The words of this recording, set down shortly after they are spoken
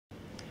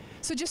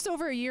So just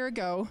over a year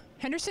ago,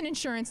 Henderson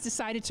Insurance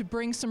decided to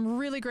bring some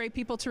really great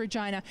people to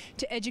Regina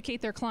to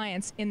educate their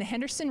clients in the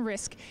Henderson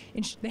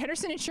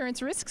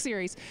Insurance Risk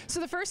Series.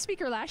 So the first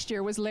speaker last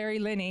year was Larry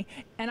Linne,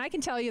 and I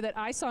can tell you that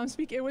I saw him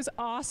speak. It was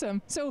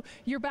awesome. So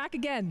you're back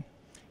again.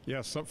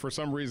 Yes, for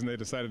some reason they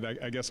decided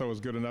I guess I was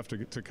good enough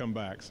to come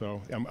back,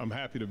 so I'm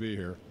happy to be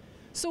here.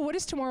 So what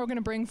is tomorrow going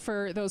to bring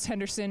for those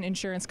Henderson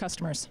Insurance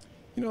customers?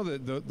 You know,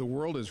 the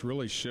world is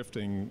really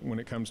shifting when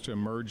it comes to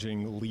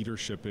emerging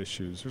leadership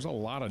issues. There's a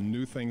lot of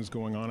new things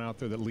going on out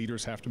there that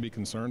leaders have to be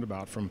concerned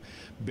about, from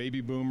baby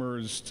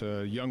boomers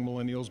to young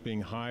millennials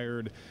being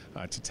hired,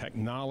 to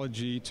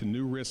technology, to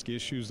new risk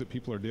issues that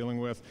people are dealing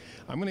with.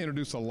 I'm going to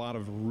introduce a lot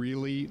of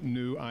really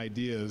new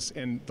ideas,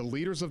 and the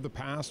leaders of the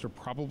past are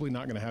probably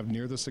not going to have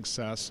near the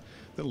success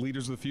that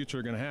leaders of the future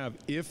are going to have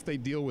if they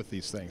deal with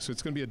these things. So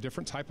it's going to be a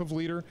different type of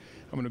leader.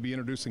 I'm going to be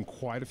introducing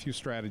quite a few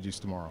strategies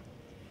tomorrow.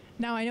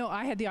 Now, I know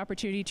I had the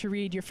opportunity to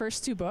read your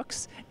first two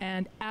books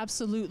and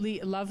absolutely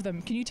love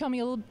them. Can you tell me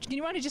do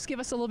you want to just give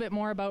us a little bit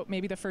more about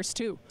maybe the first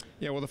two?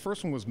 Yeah, well, the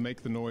first one was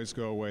Make the Noise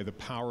Go Away, The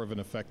Power of an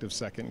Effective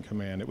Second in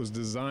Command. It was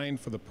designed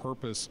for the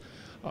purpose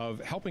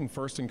of helping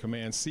first in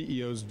command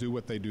CEOs do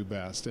what they do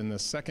best, and the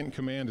second in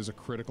command is a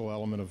critical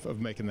element of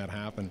making that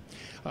happen.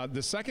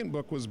 The second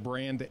book was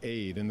Brand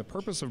Aid, and the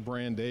purpose of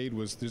Brand Aid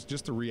was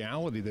just the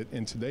reality that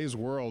in today's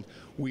world,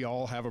 we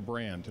all have a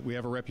brand. We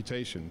have a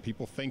reputation.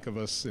 People think of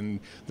us and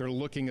they're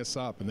looking us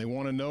up and they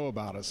want to know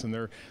about us and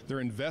they're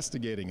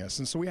investigating us,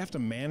 and so we have to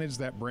manage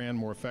that brand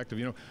more effective.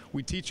 You know,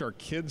 we teach our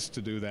kids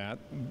to do that,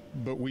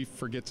 but we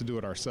forget to do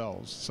it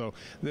ourselves. So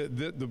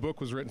the book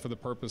was written for the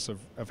purpose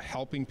of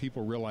helping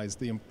people realize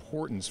the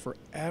importance for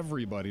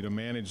everybody to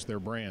manage their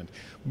brand.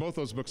 Both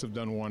those books have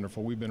done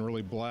wonderful. We've been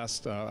really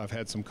blessed. I've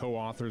had some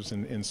co-authors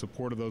in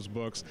support of those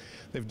books.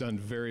 They've done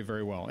very,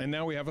 very well. And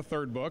now we have a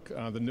third book.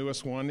 The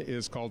newest one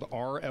is called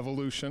Our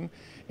Evolution,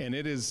 and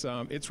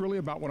it's really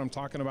about what I'm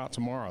talking about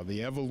tomorrow,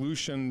 the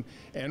evolution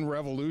and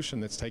revolution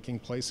that's taking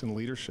place in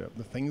leadership,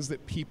 the things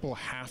that people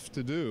have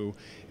to do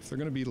if they're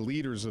going to be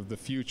leaders of the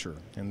future.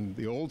 And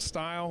the old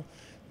style,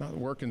 not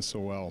working so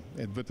well,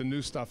 but the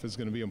new stuff is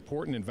going to be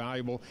important and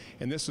valuable.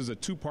 And this is a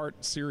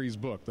two-part series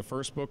book. The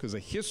first book is a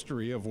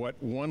history of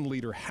what one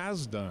leader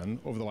has done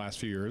over the last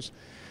few years.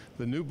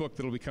 The new book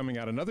that will be coming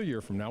out another year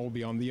from now will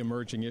be on the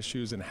emerging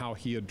issues and how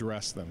he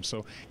addressed them.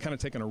 So kind of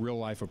taking a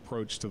real-life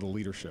approach to the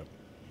leadership.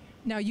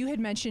 Now, you had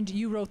mentioned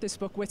you wrote this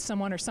book with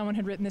someone, or someone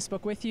had written this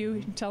book with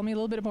you. Tell me a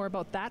little bit more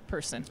about that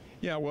person.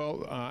 Yeah,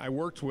 well, I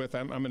worked with,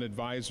 I'm an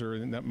advisor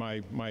in that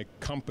my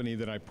company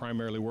that I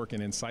primarily work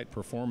in, Insight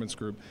Performance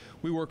Group,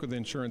 we work with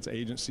insurance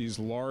agencies,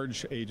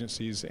 large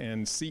agencies,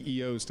 and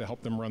CEOs to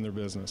help them run their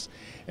business.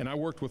 And I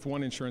worked with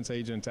one insurance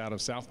agent out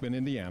of South Bend,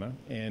 Indiana,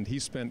 and he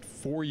spent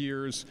 4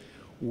 years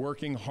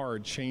working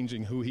hard,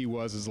 changing who he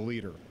was as a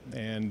leader,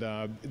 and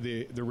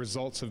the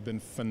results have been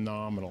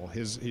phenomenal.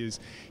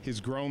 He's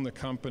grown the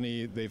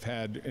company. They've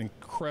had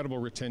incredible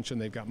retention.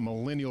 They've got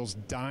millennials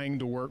dying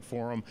to work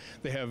for them.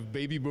 They have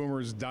baby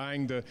boomers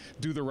dying to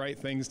do the right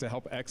things to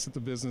help exit the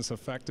business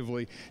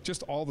effectively.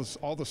 Just all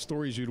the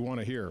stories you'd want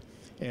to hear.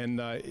 And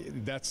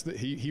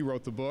he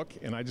wrote the book,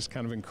 and I just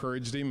kind of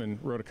encouraged him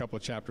and wrote a couple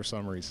of chapter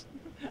summaries.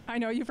 I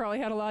know you probably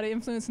had a lot of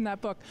influence in that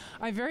book.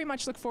 I very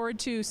much look forward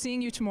to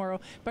seeing you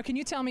tomorrow, but can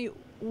you tell me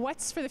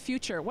what's for the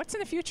future? What's in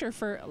the future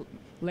for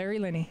Larry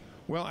Linne?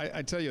 Well,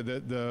 I tell you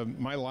that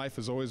my life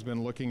has always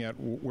been looking at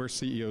where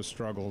CEOs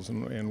struggles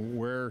and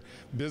where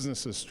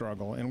businesses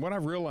struggle. And what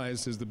I've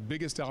realized is the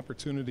biggest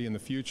opportunity in the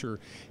future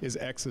is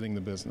exiting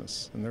the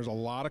business. And there's a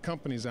lot of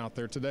companies out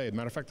there today. As a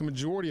matter of fact, the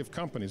majority of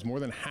companies, more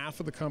than half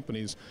of the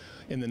companies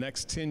in the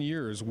next 10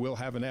 years will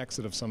have an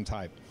exit of some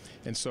type.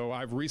 And so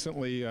I've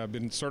recently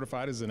been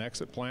certified as an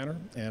exit planner,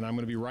 and I'm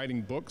going to be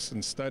writing books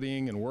and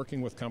studying and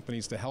working with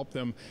companies to help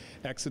them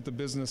exit the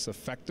business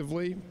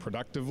effectively,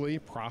 productively,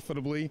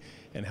 profitably,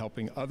 and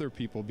helping other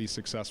people be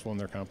successful in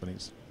their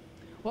companies.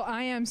 Well,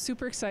 I am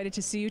super excited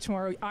to see you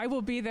tomorrow. I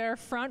will be there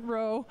front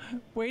row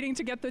waiting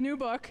to get the new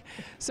book.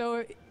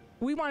 So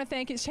we want to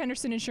thank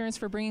Henderson Insurance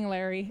for bringing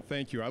Larry.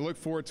 Thank you. I look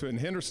forward to it. And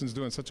Henderson's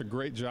doing such a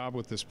great job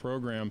with this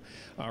program,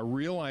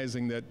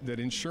 realizing that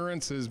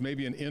insurance is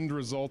maybe an end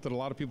result that a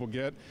lot of people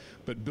get,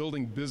 but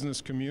building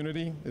business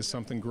community is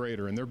something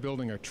greater. And they're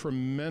building a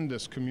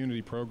tremendous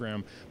community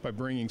program by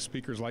bringing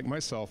speakers like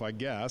myself, I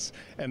guess,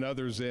 and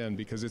others in,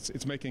 because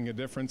it's making a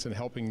difference in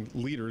helping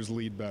leaders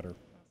lead better.